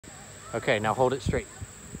Okay, now hold it straight.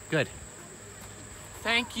 Good.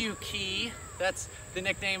 Thank you, Key. That's the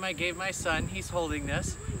nickname I gave my son. He's holding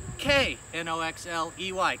this. K,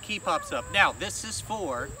 N-O-X-L-E-Y. Key pops up. Now, this is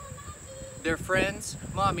for their friend's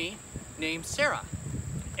mommy named Sarah.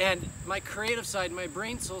 And my creative side, my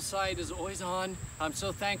brAinSOUL side is always on. I'm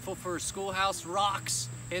so thankful for SchoolHouseRocks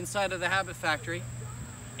inside of the hAbitFACtory.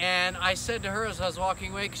 And I said to her as I was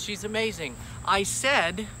walking away, because she's amazing, I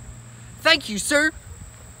said, "Thank you, sir."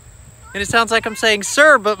 And it sounds like I'm saying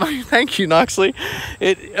sir, but thank you, Noxley.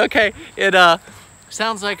 It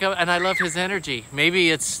sounds like, and I love his energy. Maybe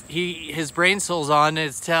it's his brAinSOUL's on and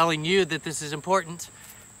it's telling you that this is important.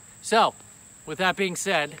 So, with that being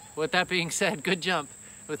said, good jump.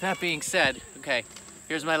 With that being said, okay,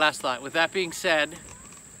 here's my last thought. With that being said,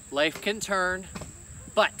 life can turn,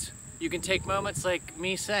 but you can take moments like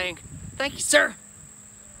me saying, "Thank you, sir."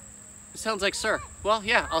 It sounds like sir. Well,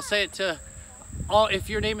 yeah, I'll say it to all. If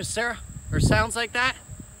your name is Sarah or sounds like that,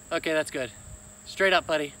 okay, that's good. Straight up,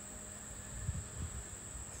 buddy.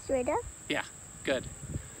 Straight up? Yeah, good.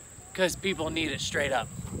 Because people need it straight up.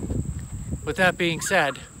 With that being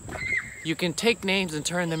said, you can take names and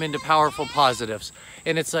turn them into powerful positives.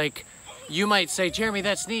 And it's like, you might say, "Jeremy,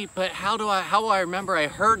 that's neat, but how do I remember I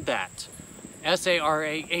heard that?"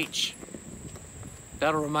 SARRRH.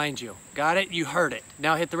 That'll remind you. Got it? You heard it.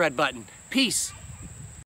 Now hit the red button. Peace.